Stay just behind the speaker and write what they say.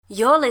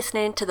You're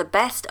listening to the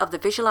best of the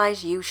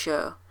Visualize You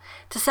show.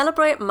 To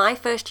celebrate my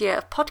first year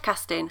of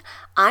podcasting,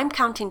 I'm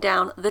counting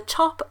down the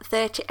top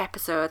 30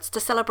 episodes to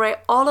celebrate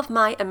all of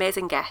my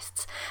amazing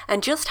guests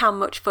and just how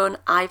much fun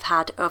I've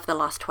had over the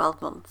last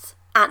 12 months.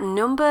 At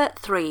number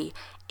 3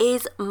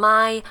 is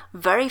my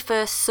very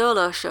first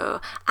solo show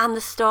and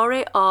the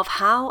story of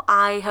how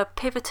I have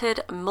pivoted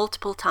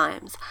multiple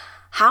times,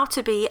 how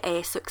to be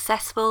a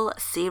successful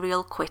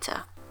serial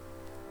quitter.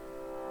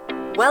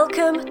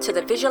 Welcome to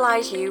the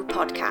Visualize You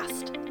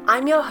podcast.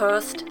 I'm your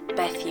host,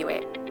 Beth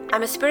Hewitt.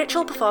 I'm a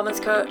spiritual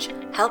performance coach,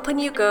 helping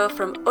you go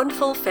from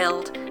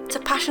unfulfilled to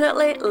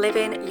passionately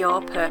living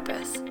your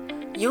purpose.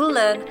 You'll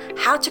learn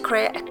how to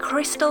create a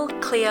crystal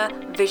clear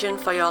vision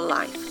for your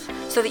life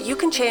so that you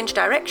can change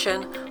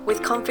direction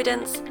with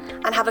confidence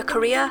and have a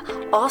career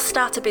or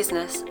start a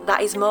business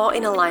that is more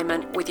in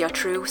alignment with your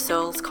true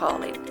soul's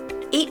calling.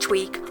 Each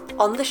week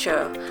on the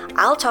show,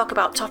 I'll talk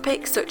about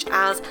topics such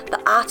as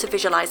the art of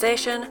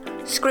visualization,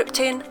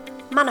 scripting,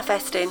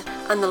 manifesting,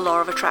 and the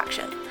law of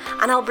attraction.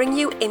 And I'll bring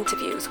you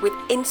interviews with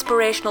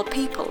inspirational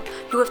people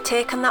who have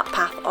taken that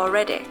path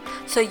already,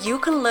 so you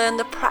can learn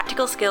the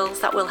practical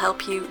skills that will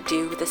help you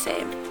do the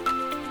same.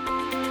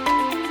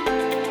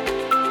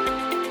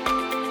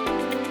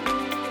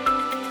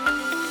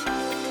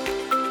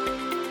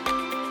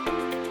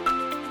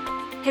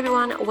 Hey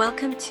everyone,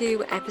 welcome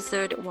to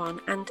episode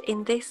 1, and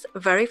in this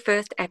very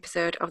first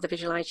episode of the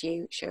Visualize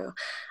You show,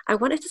 I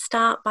wanted to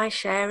start by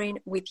sharing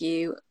with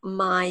you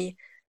my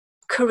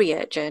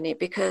career journey,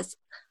 because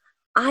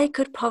I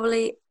could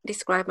probably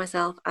describe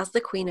myself as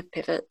the queen of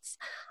pivots.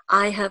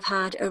 I have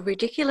had a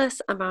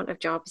ridiculous amount of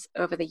jobs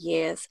over the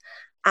years,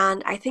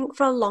 and I think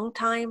for a long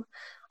time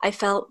I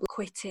felt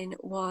quitting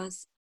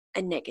was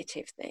a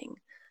negative thing.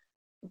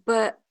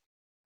 But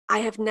I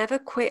have never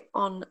quit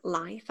on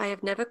life. I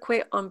have never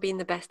quit on being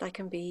the best I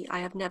can be. I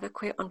have never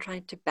quit on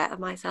trying to better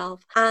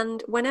myself.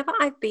 And whenever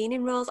I've been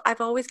in roles, I've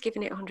always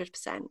given it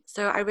 100%.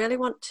 So I really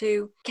want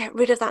to get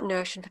rid of that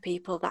notion for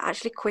people that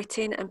actually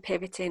quitting and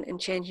pivoting and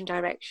changing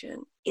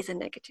direction is a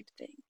negative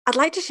thing. I'd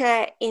like to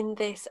share in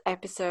this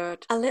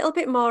episode a little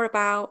bit more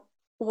about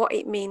what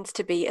it means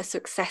to be a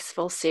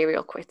successful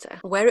serial quitter,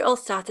 where it all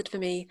started for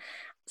me,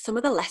 some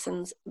of the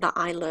lessons that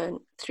I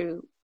learned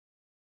through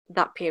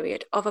that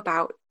period of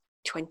about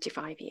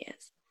 25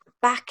 years.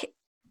 Back,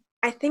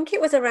 I think it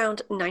was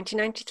around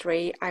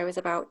 1993, I was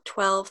about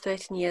 12,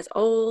 13 years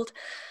old.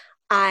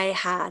 I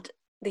had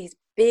these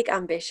big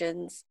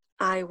ambitions.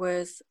 I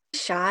was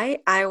shy.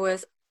 I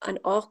was an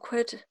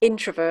awkward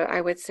introvert, I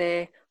would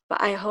say,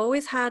 but I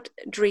always had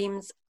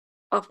dreams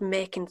of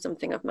making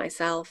something of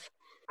myself.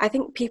 I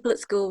think people at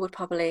school would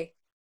probably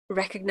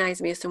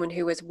recognize me as someone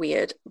who was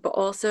weird, but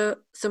also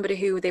somebody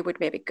who they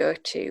would maybe go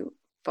to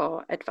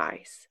for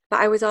advice. But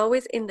I was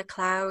always in the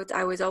clouds.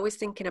 I was always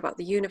thinking about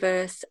the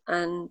universe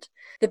and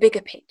the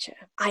bigger picture.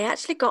 I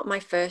actually got my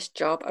first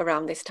job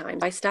around this time.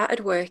 I started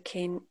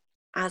working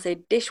as a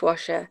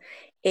dishwasher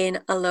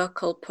in a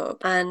local pub,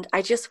 and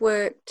I just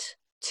worked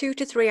 2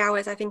 to 3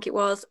 hours, I think it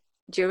was,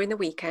 during the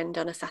weekend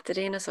on a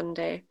Saturday and a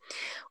Sunday,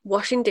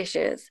 washing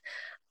dishes.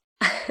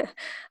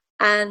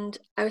 And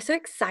I was so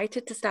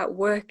excited to start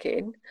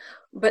working,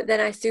 but then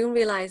I soon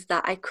realized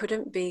that I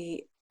couldn't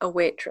be a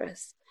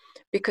waitress,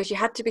 because you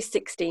had to be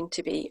 16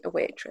 to be a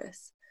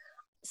waitress.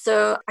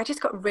 So I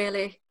just got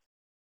really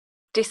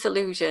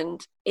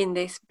disillusioned in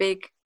this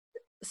big,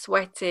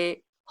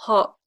 sweaty,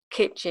 hot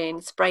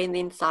kitchen, spraying the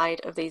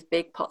inside of these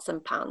big pots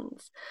and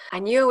pans. I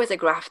knew I was a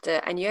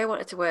grafter. I knew I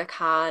wanted to work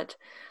hard,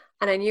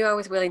 and I knew I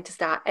was willing to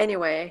start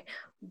anyway,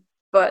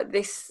 but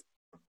this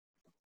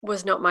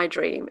was not my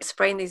dream.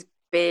 Spraying these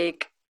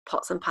big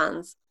pots and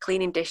pans,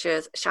 cleaning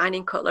dishes,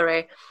 shining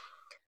cutlery.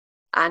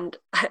 And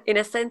in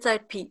a sense,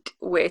 I'd peaked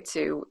way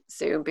too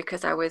soon,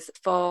 because I was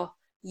 4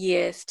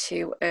 years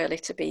too early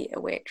to be a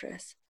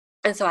waitress.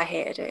 And so I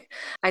hated it.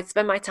 I'd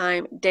spend my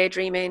time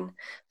daydreaming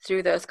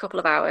through those couple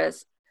of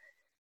hours.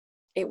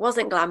 It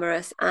wasn't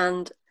glamorous.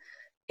 And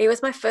it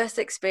was my first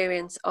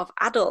experience of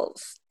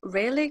adults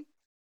really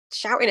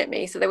shouting at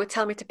me. So they would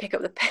tell me to pick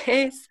up the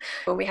pace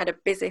when we had a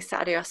busy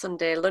Saturday or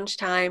Sunday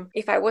lunchtime,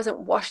 if I wasn't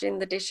washing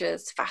the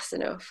dishes fast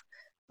enough.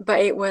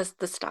 But it was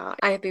the start.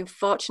 I have been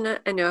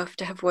fortunate enough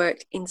to have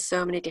worked in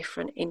so many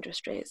different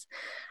industries.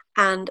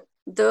 And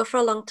though for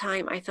a long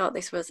time I thought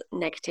this was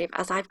negative,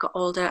 as I've got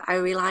older, I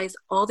realised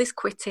all this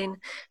quitting,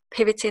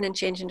 pivoting and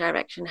changing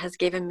direction has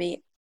given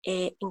me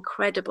an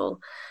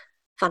incredible,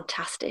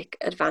 fantastic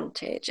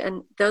advantage.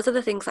 And those are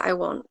the things that I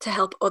want to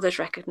help others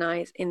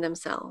recognise in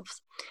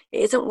themselves.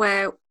 It isn't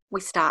where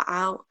we start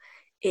out.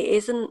 It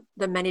isn't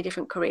the many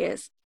different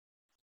careers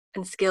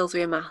and skills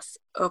we amass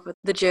over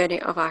the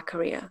journey of our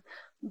career.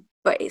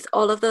 But it's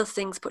all of those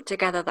things put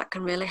together that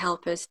can really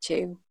help us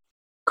to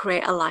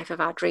create a life of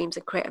our dreams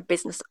and create a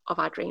business of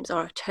our dreams,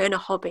 or turn a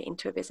hobby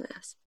into a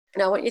business.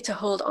 And I want you to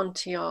hold on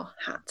to your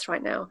hats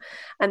right now.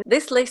 And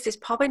this list is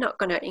probably not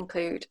going to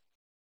include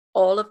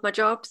all of my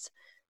jobs,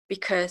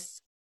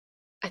 because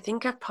I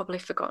think I've probably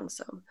forgotten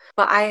some,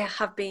 but I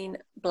have been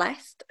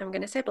blessed, I'm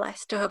going to say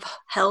blessed, to have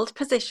held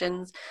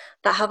positions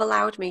that have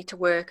allowed me to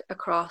work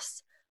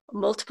across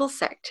multiple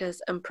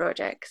sectors and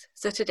projects.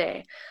 So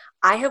today,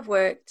 I have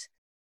worked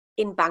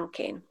in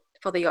banking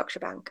for the Yorkshire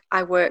Bank.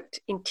 I worked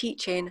in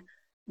teaching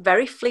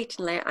very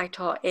fleetingly. I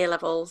taught A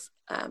levels,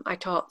 I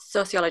taught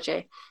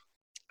sociology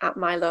at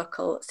my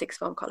local sixth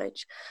form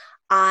college.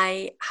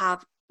 I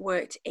have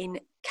worked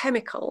in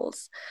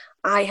chemicals.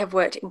 I have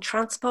worked in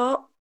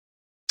transport.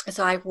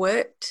 So I've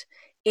worked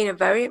in a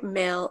very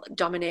male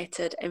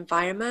dominated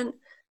environment.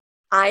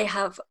 I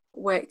have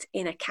worked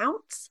in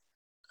accounts,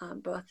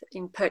 both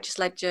in purchase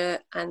ledger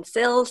and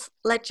sales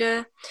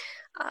ledger,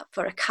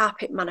 for a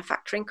carpet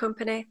manufacturing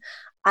company.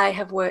 I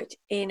have worked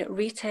in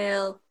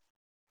retail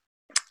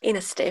in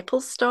a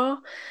Staples store.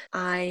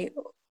 I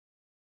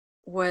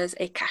was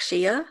a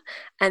cashier,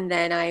 and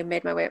then I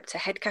made my way up to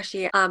head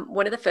cashier.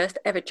 One of the first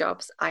ever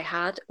jobs I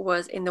had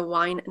was in the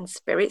wine and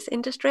spirits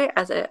industry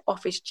as an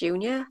office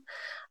junior.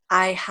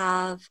 I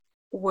have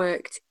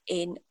worked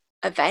in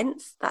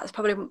events. That's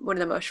probably one of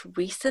the most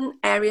recent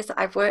areas that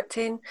I've worked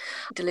in,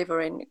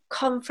 delivering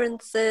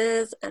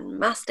conferences and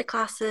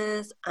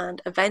masterclasses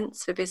and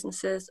events for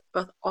businesses,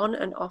 both on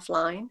and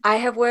offline. I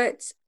have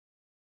worked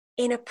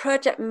in a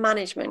project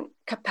management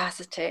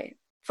capacity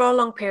for a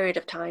long period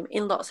of time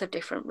in lots of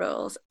different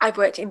roles. I've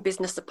worked in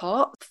business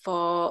support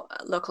for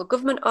local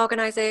government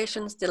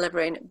organisations,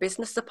 delivering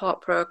business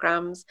support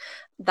programmes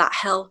that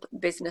help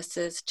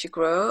businesses to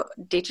grow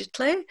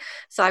digitally.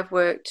 So I've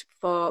worked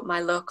for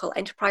my local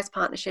enterprise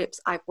partnerships,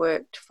 I've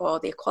worked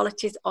for the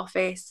Equalities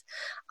Office,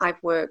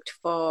 I've worked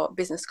for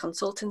business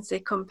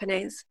consultancy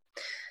companies.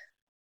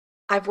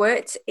 I've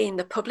worked in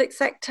the public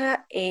sector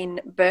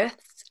in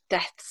births,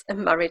 deaths and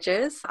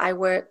marriages. I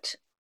worked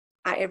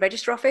at a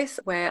register office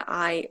where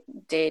I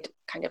did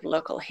kind of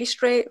local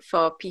history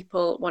for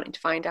people wanting to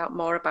find out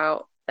more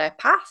about their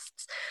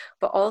pasts,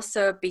 but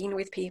also being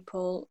with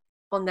people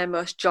on their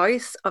most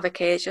joyous of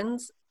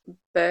occasions,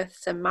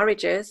 births and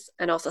marriages,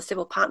 and also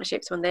civil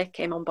partnerships when they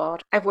came on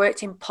board. I've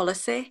worked in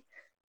policy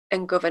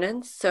and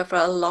governance. So for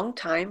a long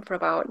time, for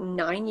about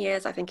 9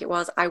 years, I think it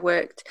was, I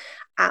worked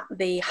at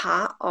the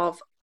heart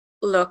of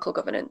local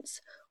governance,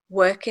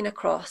 working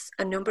across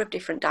a number of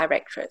different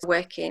directorates,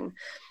 working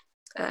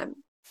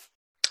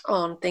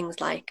on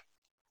things like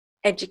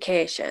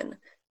education,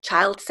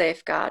 child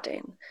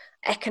safeguarding,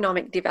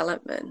 economic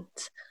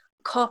development,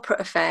 corporate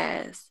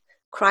affairs,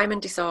 crime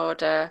and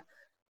disorder,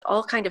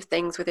 all kind of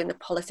things within the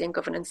policy and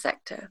governance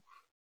sector.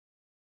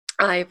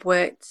 I've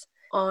worked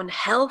on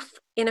health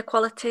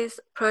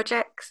inequalities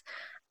projects,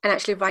 and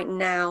actually right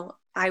now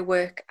I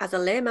work as a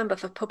lay member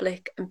for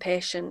public and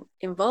patient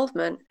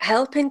involvement,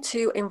 helping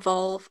to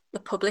involve the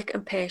public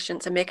and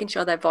patients and making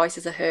sure their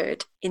voices are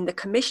heard in the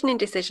commissioning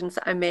decisions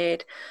that are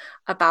made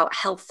about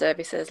health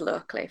services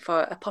locally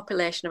for a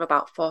population of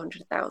about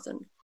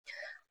 400,000.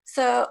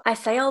 So I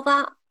say all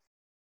that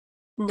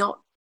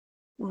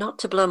not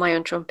to blow my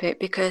own trumpet,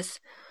 because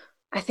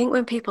I think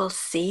when people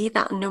see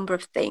that number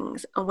of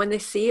things and when they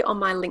see it on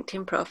my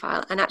LinkedIn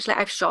profile, and actually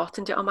I've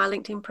shortened it on my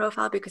LinkedIn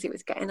profile because it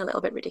was getting a little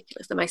bit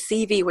ridiculous and my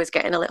CV was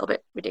getting a little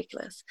bit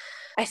ridiculous.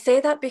 I say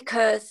that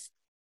because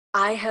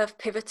I have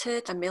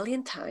pivoted a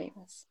million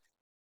times,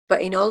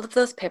 but in all of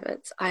those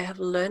pivots, I have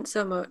learned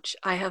so much.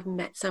 I have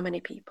met so many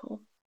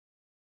people.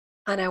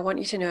 And I want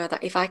you to know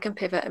that if I can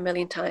pivot a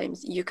million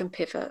times, you can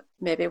pivot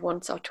maybe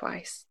once or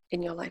twice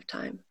in your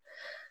lifetime.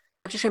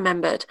 I've just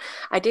remembered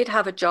I did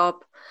have a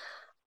job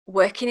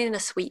working in a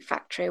sweet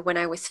factory when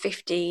I was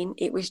 15.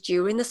 It was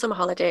during the summer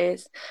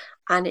holidays,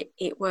 and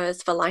it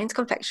was for Lions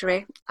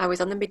Confectionery. I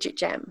was on the Midget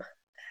Gem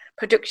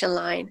production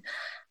line,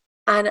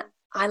 and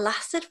I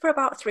lasted for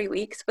about 3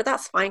 weeks, but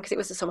that's fine because it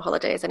was the summer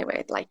holidays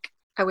anyway. Like,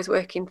 I was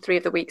working 3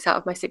 of the weeks out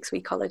of my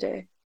 6-week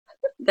holiday.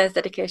 There's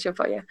dedication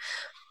for you.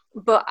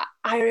 But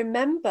I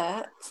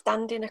remember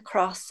standing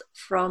across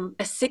from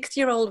a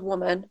 6-year-old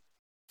woman,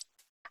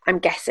 I'm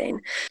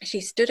guessing.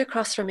 She stood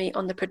across from me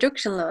on the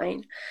production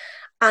line,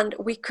 and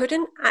we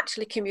couldn't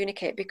actually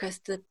communicate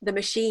because the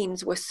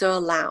machines were so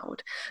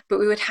loud, but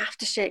we would have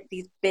to shake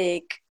these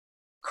big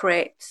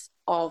crates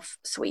of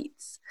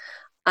sweets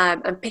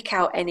and pick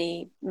out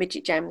any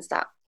midget gems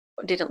that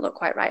didn't look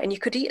quite right. And you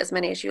could eat as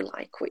many as you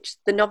like, which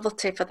the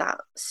novelty for that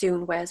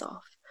soon wears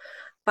off.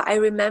 But I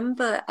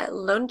remember at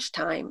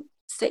lunchtime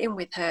sitting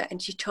with her,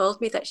 and she told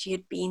me that she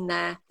had been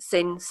there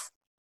since,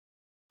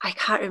 I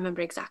can't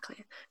remember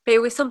exactly, but it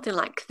was something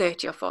like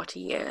 30 or 40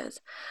 years.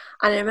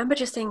 And I remember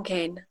just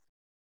thinking,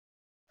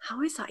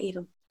 how is that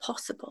even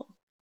possible?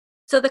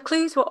 So the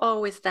clues were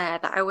always there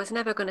that I was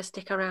never going to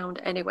stick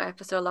around anywhere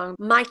for so long.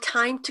 My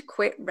time to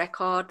quit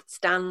record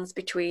stands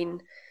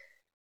between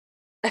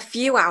a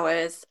few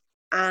hours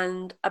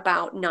and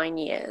about 9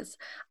 years.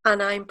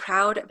 And I'm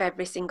proud of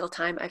every single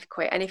time I've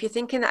quit. And if you're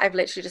thinking that I've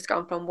literally just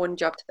gone from one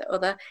job to the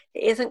other,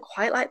 it isn't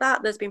quite like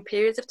that. There's been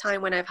periods of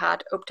time when I've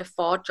had up to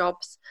 4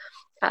 jobs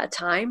at a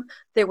time.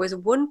 There was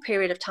one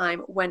period of time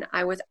when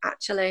I was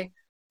actually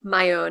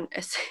my own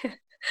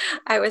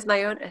I was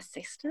my own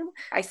assistant.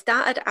 I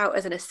started out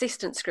as an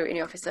assistant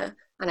scrutiny officer,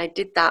 and I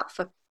did that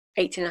for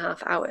 18 and a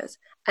half hours.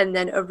 And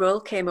then a role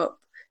came up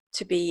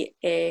to be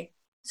a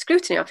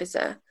scrutiny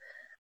officer,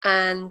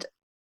 and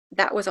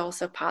that was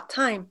also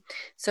part-time.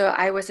 So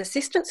I was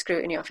assistant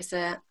scrutiny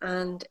officer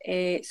and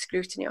a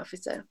scrutiny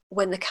officer.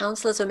 When the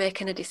councillors were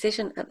making a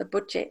decision at the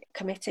budget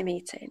committee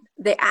meeting,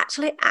 they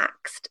actually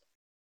axed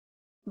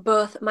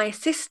both my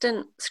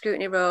assistant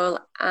scrutiny role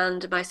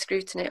and my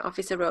scrutiny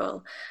officer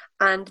role.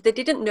 And they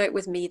didn't know it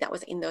was me that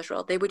was in those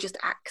roles. They were just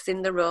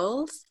axing the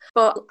roles.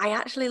 But I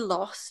actually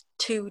lost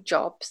 2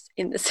 jobs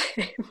in the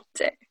same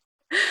day.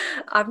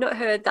 I've not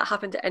heard that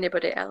happen to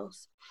anybody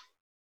else.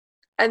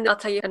 And I'll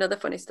tell you another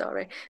funny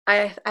story.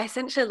 I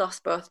essentially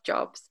lost both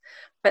jobs,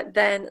 but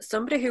then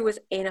somebody who was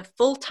in a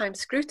full-time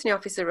scrutiny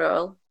officer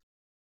role,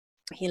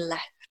 he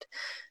left.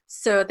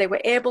 So they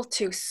were able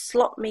to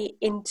slot me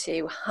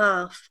into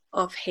half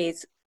of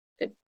his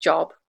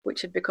job,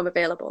 which had become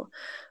available.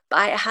 But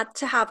I had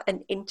to have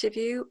an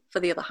interview for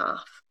the other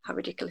half. How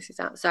ridiculous is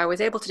that? So I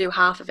was able to do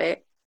half of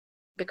it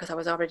because I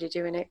was already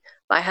doing it,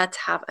 but I had to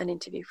have an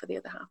interview for the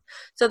other half.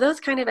 So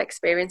those kind of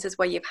experiences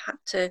where you've had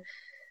to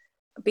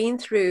been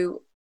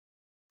through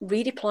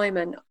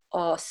redeployment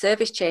or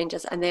service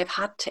changes and they've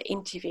had to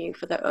interview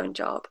for their own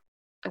job.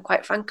 And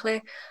quite frankly,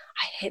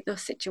 I hate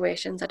those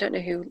situations. I don't know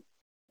who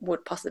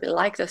would possibly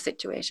like those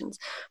situations,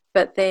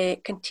 but they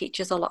can teach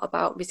us a lot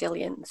about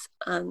resilience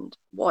and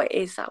what it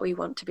is that we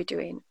want to be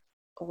doing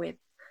with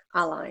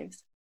our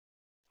lives.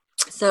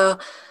 So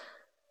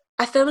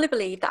I firmly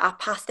believe that our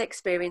past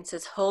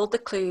experiences hold the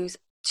clues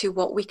to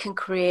what we can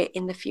create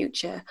in the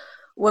future.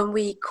 When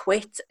we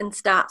quit and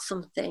start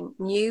something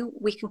new,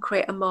 we can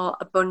create a more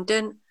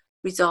abundant,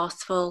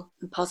 resourceful,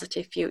 and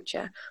positive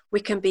future. We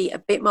can be a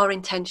bit more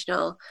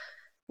intentional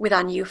with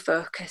our new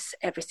focus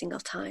every single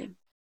time.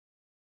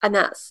 And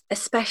that's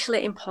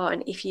especially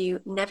important if you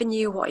never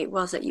knew what it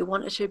was that you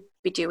wanted to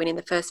be doing in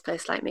the first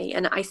place, like me.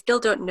 And I still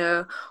don't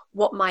know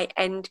what my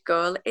end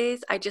goal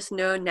is. I just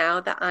know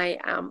now that I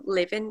am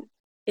living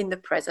in the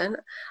present.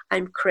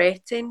 I'm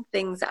creating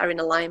things that are in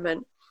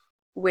alignment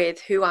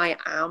with who I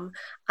am,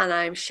 and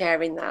I'm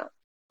sharing that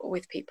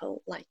with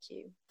people like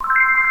you.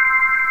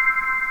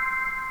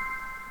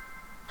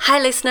 Hi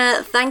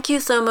listener, thank you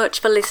so much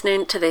for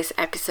listening to this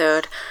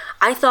episode.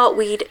 I thought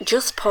we'd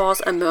just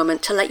pause a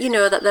moment to let you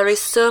know that there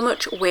is so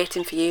much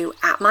waiting for you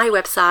at my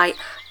website,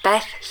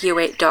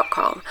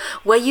 bethhewitt.com,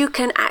 where you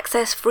can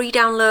access free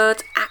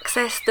downloads,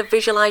 access the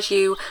Visualize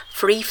You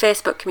free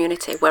Facebook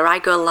community where I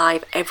go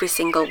live every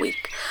single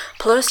week.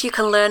 Plus you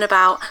can learn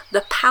about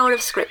the power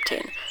of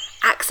scripting,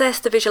 access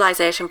the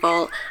Visualization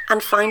Vault,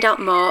 and find out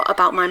more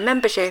about my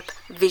membership,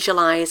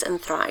 Visualize and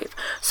Thrive.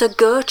 So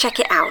go check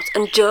it out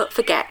and don't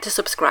forget to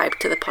subscribe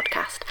to the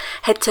podcast.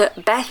 Head to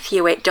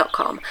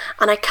bethhewitt.com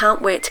and I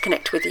can't wait to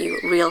connect with you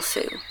real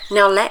soon.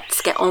 Now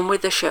let's get on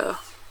with the show.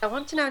 I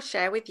want to now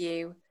share with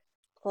you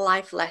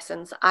life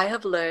lessons I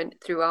have learned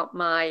throughout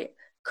my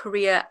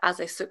career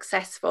as a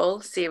successful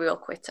serial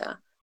quitter.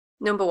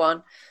 Number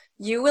 1,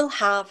 you will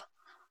have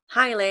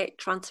highly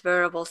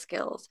transferable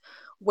skills.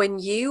 When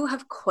you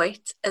have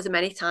quit as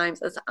many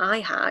times as I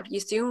have, you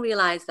soon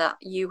realize that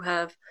you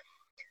have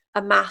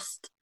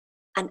amassed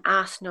an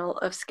arsenal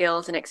of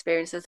skills and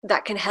experiences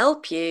that can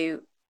help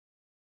you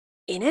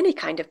in any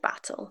kind of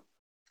battle.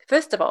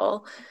 First of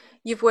all,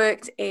 you've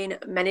worked in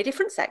many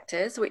different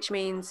sectors, which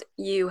means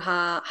you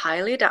are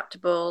highly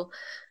adaptable.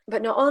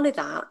 But not only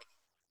that,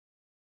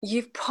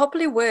 you've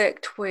probably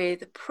worked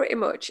with pretty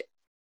much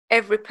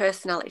every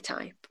personality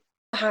type.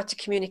 How to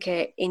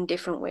communicate in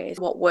different ways,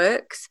 what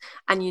works,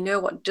 and you know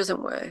what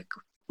doesn't work.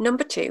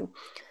 Number 2,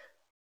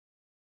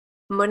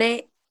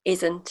 money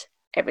isn't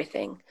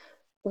everything.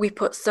 We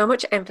put so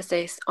much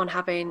emphasis on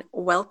having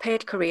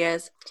well-paid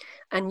careers,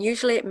 and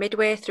usually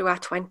midway through our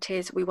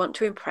 20s, we want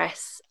to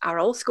impress our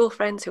old school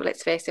friends who,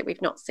 let's face it,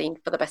 we've not seen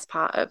for the best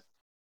part of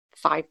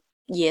 5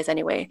 years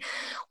anyway.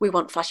 We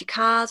want flashy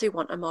cars, we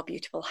want a more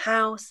beautiful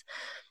house,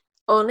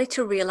 only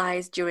to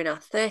realize during our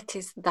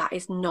 30s that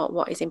is not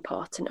what is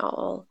important at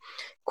all.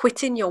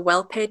 Quitting your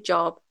well-paid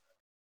job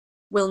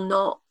will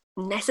not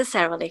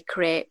necessarily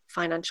create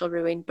financial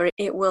ruin, but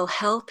it will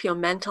help your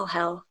mental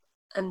health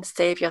and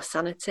save your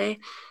sanity,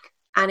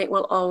 and it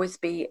will always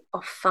be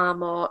of far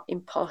more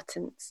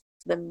importance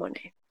than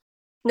money.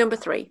 Number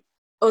 3,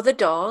 other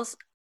doors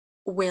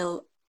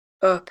will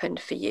open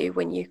for you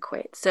when you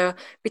quit. So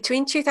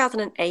between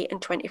 2008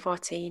 and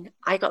 2014,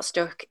 I got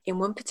stuck in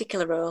one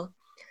particular role.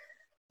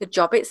 The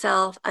job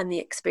itself and the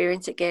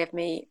experience it gave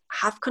me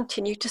have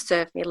continued to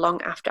serve me long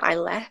after I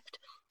left.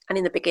 And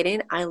in the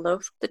beginning, I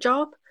loved the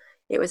job.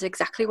 It was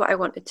exactly what I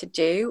wanted to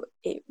do.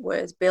 It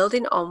was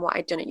building on what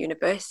I'd done at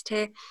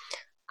university,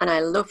 and I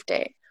loved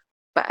it.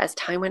 But as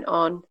time went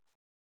on,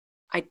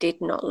 I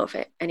did not love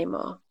it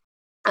anymore.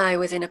 I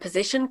was in a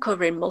position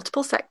covering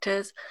multiple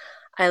sectors.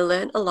 I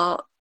learned a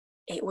lot.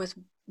 It was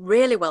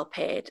really well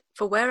paid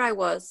for where I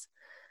was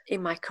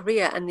in my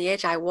career and the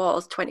age I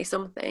was,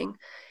 20-something.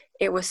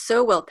 It was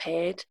so well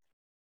paid,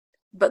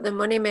 but the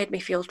money made me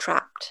feel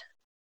trapped.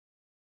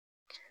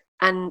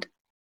 And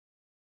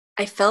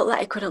I felt that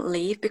I couldn't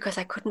leave because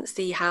I couldn't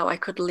see how I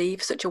could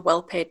leave such a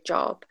well-paid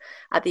job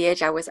at the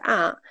age I was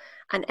at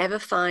and ever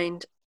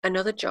find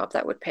another job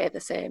that would pay the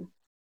same.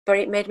 But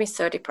it made me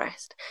so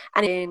depressed.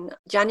 And in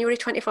January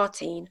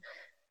 2014,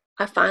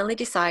 I finally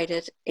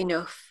decided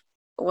enough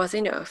was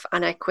enough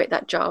and I quit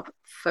that job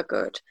for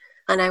good.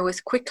 And I was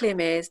quickly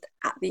amazed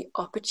at the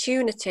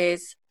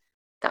opportunities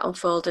that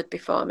unfolded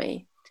before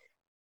me.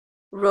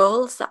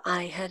 Roles that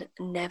I had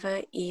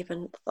never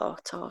even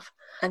thought of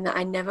and that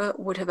I never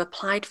would have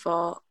applied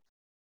for,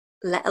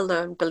 let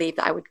alone believe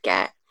that I would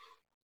get.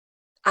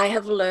 I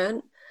have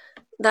learned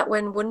that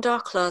when one door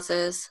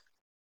closes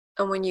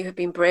and when you have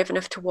been brave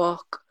enough to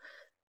walk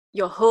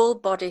your whole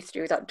body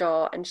through that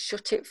door and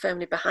shut it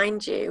firmly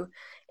behind you,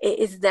 it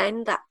is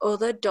then that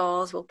other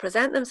doors will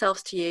present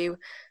themselves to you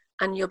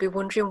and you'll be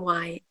wondering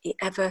why it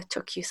ever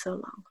took you so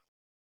long.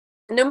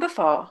 Number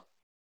 4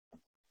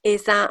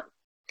 is that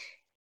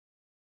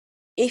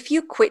if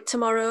you quit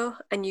tomorrow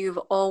and you've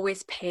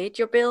always paid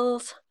your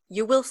bills,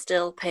 you will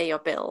still pay your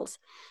bills.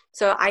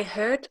 So I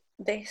heard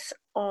this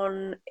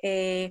on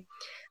I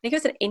think it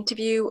was an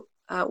interview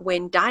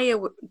Wayne Dyer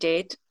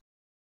did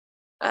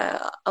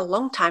a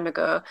long time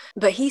ago,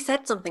 but he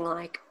said something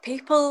like,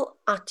 people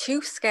are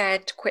too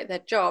scared to quit their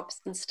jobs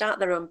and start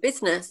their own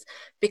business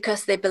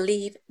because they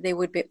believe they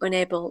would be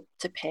unable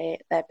to pay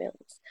their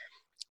bills.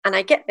 And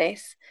I get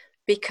this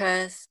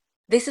because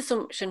this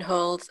assumption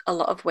holds a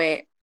lot of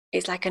weight.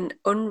 It's like an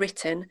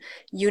unwritten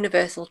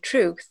universal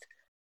truth.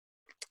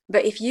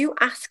 But if you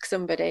ask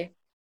somebody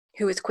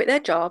who has quit their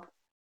job,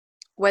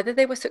 whether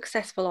they were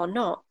successful or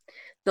not,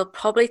 they'll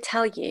probably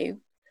tell you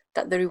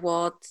that the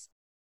rewards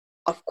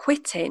of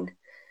quitting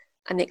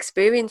and the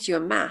experience you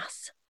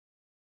amass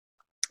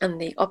and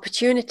the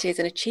opportunities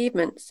and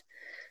achievements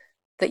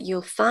that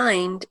you'll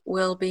find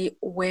will be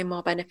way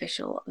more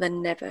beneficial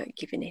than never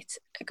giving it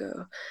a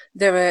go.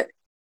 There are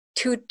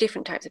 2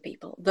 different types of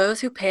people,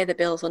 those who pay the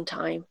bills on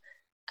time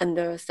and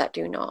those that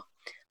do not.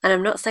 And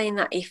I'm not saying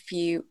that if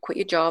you quit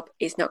your job,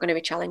 it's not going to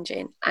be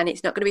challenging and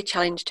it's not going to be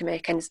challenged to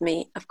make ends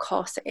meet. Of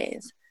course it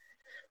is.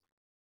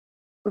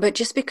 But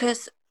just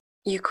because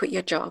you quit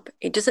your job,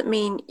 it doesn't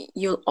mean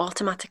you'll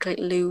automatically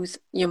lose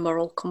your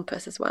moral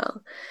compass as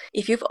well.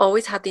 If you've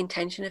always had the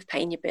intention of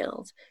paying your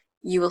bills,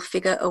 you will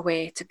figure a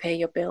way to pay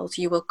your bills.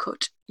 You will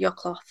cut your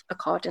cloth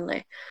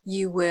accordingly.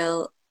 You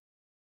will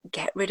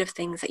get rid of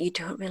things that you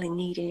don't really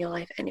need in your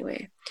life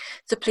anyway.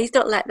 So please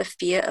don't let the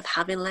fear of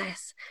having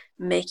less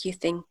make you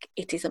think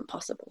it isn't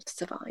possible to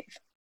survive.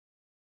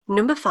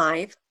 Number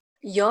 5,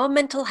 your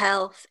mental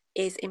health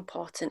is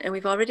important. And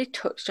we've already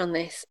touched on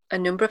this a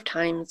number of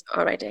times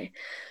already.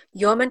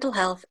 Your mental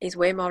health is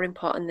way more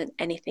important than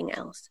anything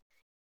else.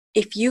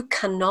 If you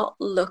cannot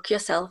look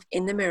yourself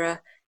in the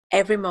mirror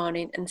every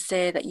morning and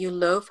say that you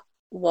love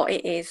what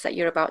it is that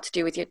you're about to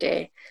do with your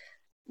day,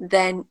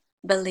 then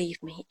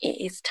believe me, it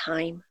is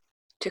time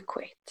to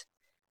quit.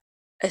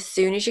 As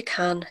soon as you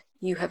can,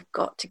 you have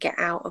got to get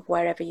out of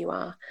wherever you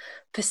are.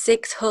 For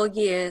 6 whole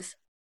years,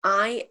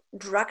 I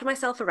dragged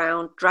myself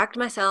around, dragged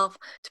myself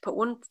to put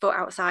one foot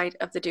outside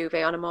of the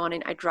duvet on a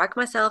morning. I dragged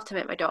myself to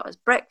make my daughter's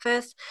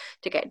breakfast,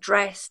 to get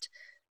dressed,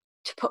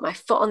 to put my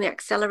foot on the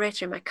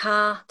accelerator in my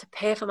car, to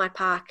pay for my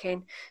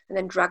parking, and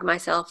then drag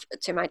myself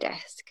to my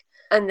desk.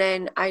 And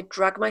then I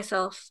drag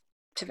myself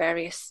to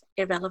various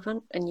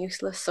irrelevant and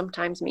useless,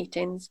 sometimes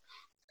meetings.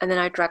 And then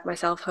I drag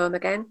myself home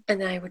again.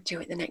 And then I would do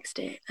it the next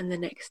day and the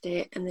next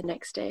day and the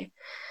next day.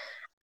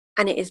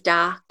 And it is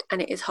dark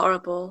and it is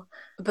horrible.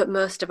 But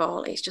most of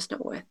all, it's just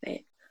not worth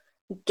it.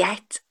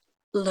 Get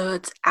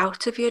loads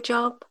out of your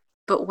job.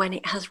 But when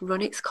it has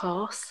run its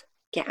course,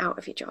 get out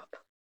of your job.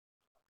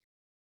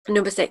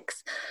 Number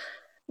 6,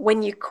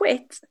 when you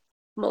quit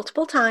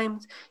multiple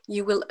times,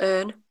 you will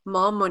earn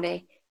more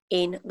money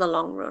in the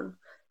long run.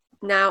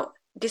 Now,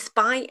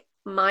 despite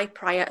my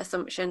prior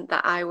assumption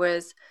that I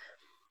was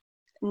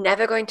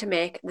never going to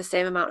make the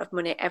same amount of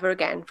money ever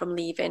again from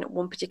leaving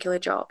one particular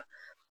job,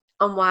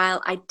 and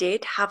while I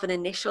did have an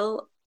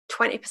initial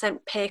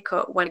 20% pay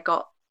cut when I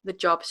got the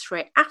job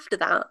straight after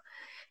that,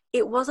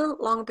 it wasn't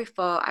long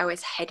before I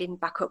was heading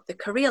back up the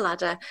career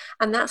ladder.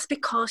 And that's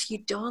because you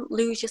don't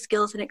lose your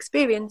skills and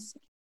experience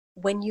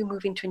when you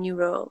move into a new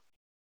role.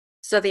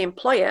 So the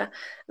employer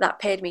that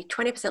paid me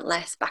 20%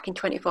 less back in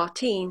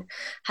 2014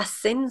 has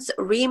since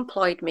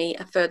re-employed me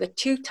a further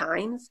 2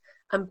 times,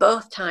 and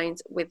both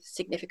times with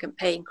significant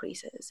pay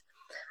increases.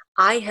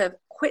 I have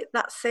quit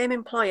that same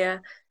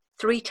employer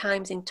 3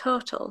 times in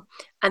total,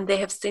 and they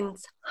have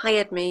since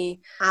hired me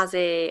as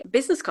a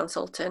business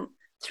consultant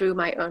through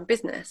my own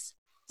business.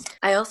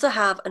 I also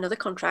have another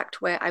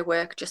contract where I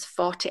work just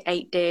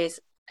 48 days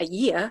a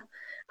year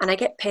and I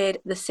get paid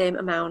the same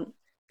amount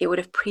it would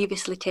have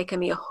previously taken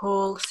me a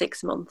whole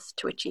 6 months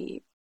to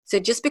achieve. So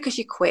just because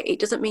you quit, it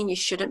doesn't mean you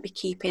shouldn't be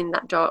keeping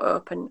that door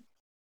open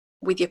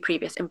with your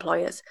previous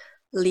employers.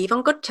 Leave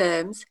on good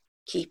terms,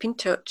 keep in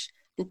touch,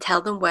 and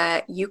tell them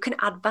where you can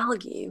add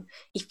value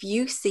if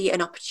you see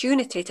an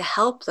opportunity to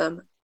help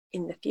them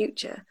in the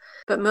future.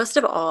 But most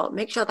of all,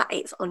 make sure that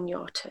it's on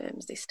your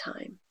terms this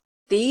time.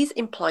 These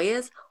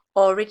employers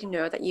already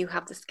know that you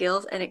have the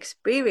skills and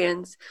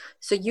experience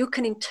so you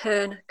can in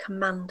turn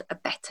command a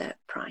better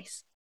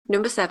price.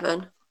 Number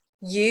 7,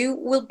 you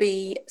will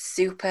be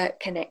super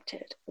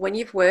connected. When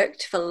you've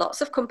worked for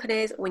lots of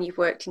companies, when you've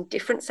worked in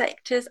different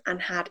sectors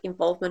and had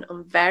involvement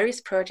on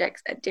various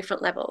projects at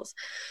different levels,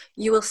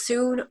 you will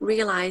soon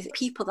realize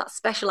people that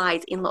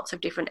specialize in lots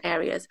of different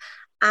areas.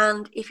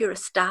 And if you're a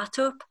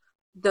startup,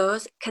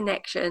 those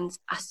connections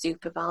are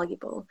super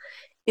valuable.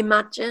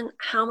 Imagine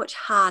how much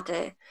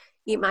harder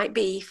it might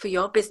be for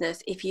your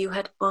business if you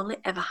had only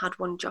ever had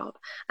one job.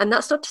 And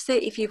that's not to say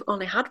if you've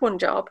only had one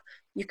job,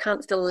 you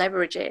can't still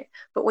leverage it.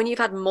 But when you've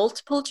had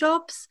multiple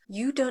jobs,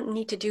 you don't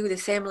need to do the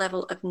same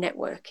level of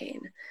networking.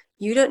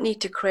 You don't need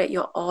to create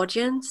your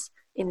audience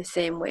in the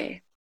same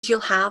way.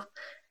 You'll have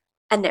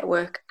a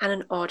network and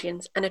an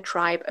audience and a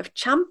tribe of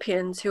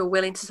champions who are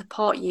willing to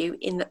support you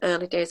in the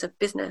early days of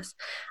business.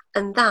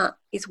 And that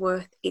is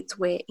worth its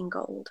weight in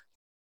gold.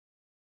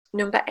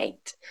 Number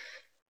 8.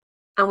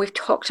 And we've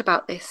talked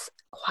about this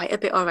quite a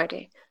bit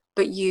already,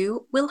 but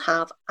you will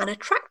have an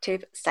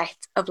attractive set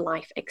of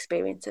life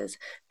experiences.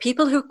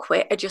 People who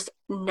quit are just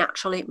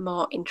naturally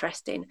more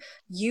interesting.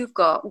 You've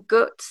got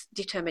guts,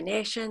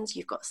 determinations,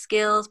 you've got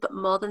skills, but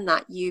more than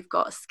that, you've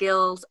got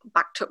skills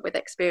backed up with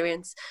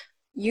experience.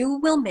 You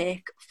will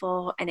make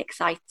for an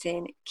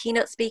exciting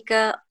keynote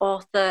speaker,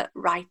 author,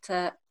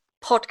 writer,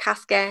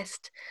 podcast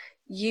guest.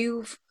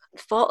 You've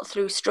fought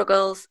through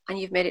struggles and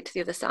you've made it to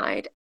the other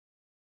side.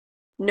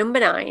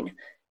 Number 9,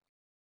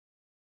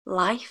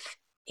 life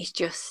is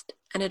just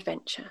an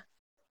adventure.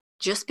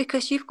 Just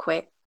because you've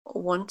quit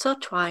once or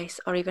twice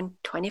or even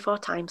 24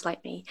 times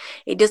like me,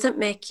 it doesn't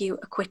make you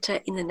a quitter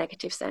in the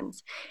negative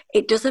sense.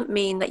 It doesn't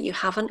mean that you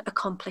haven't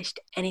accomplished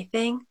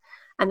anything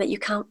and that you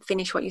can't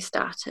finish what you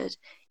started.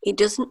 It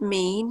doesn't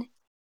mean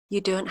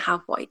you don't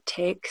have what it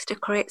takes to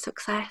create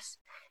success.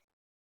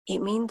 It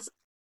means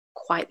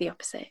quite the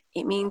opposite.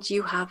 It means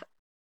you have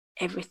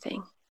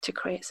everything to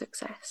create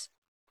success.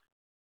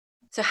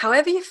 So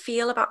however you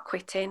feel about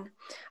quitting,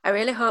 I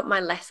really hope my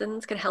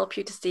lessons can help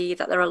you to see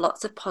that there are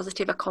lots of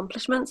positive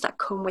accomplishments that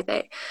come with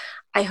it.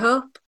 I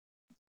hope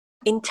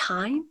in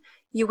time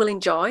you will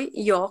enjoy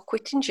your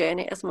quitting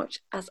journey as much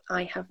as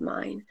I have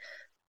mine.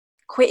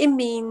 Quitting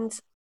means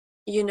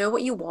you know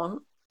what you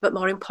want, but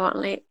more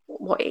importantly,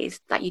 what it is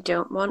that you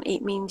don't want.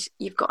 It means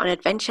you've got an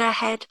adventure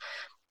ahead.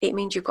 It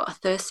means you've got a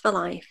thirst for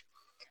life.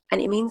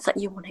 And it means that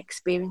you want to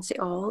experience it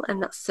all.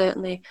 And that's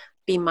certainly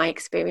been my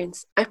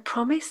experience. I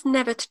promise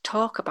never to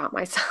talk about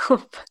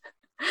myself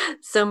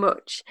so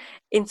much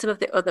in some of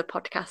the other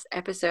podcast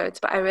episodes,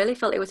 but I really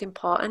felt it was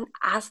important,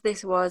 as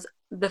this was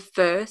the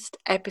first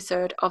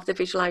episode of the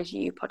Visualize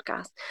You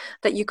podcast,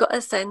 that you got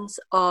a sense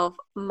of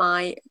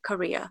my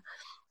career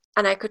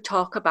and I could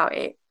talk about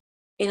it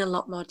in a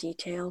lot more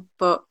detail.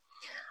 But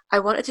I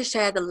wanted to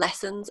share the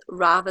lessons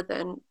rather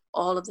than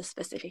all of the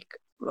specific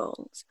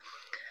roles.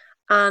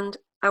 And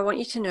I want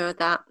you to know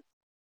that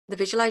the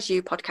Visualize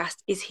You podcast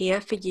is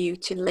here for you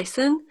to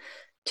listen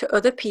to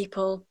other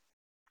people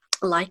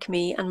like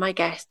me and my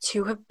guests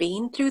who have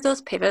been through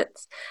those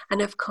pivots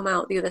and have come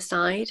out the other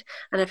side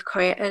and have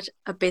created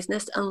a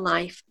business and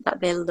life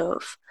that they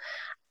love.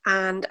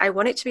 And I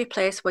want it to be a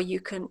place where you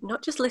can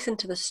not just listen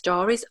to the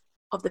stories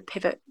of the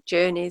pivot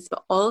journeys,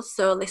 but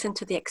also listen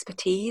to the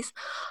expertise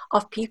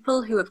of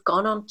people who have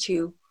gone on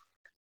to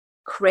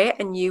create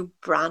a new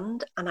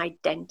brand and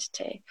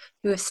identity,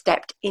 who have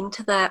stepped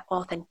into their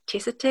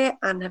authenticity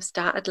and have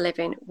started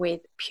living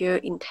with pure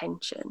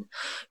intention,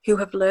 who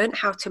have learned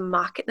how to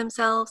market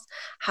themselves,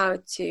 how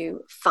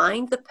to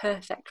find the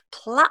perfect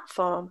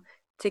platform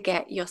to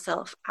get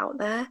yourself out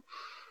there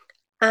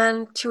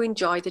and to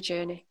enjoy the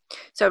journey.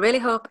 So I really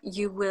hope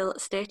you will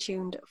stay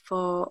tuned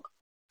for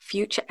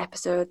future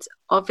episodes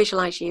of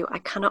Visualize You. I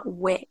cannot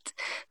wait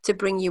to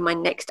bring you my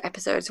next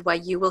episodes where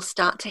you will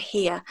start to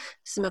hear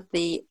some of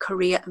the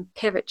career and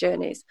pivot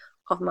journeys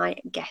of my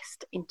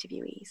guest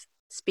interviewees.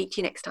 Speak to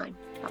you next time.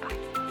 Bye-bye.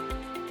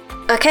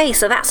 Okay,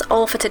 so that's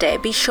all for today.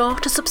 Be sure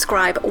to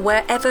subscribe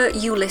wherever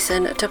you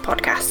listen to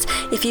podcasts.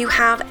 If you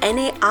have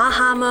any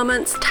aha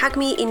moments, tag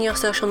me in your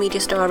social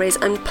media stories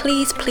and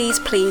please, please,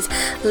 please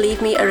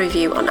leave me a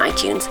review on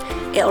iTunes.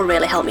 It'll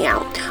really help me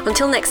out.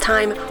 Until next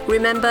time,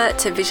 remember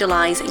to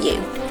visualize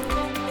you.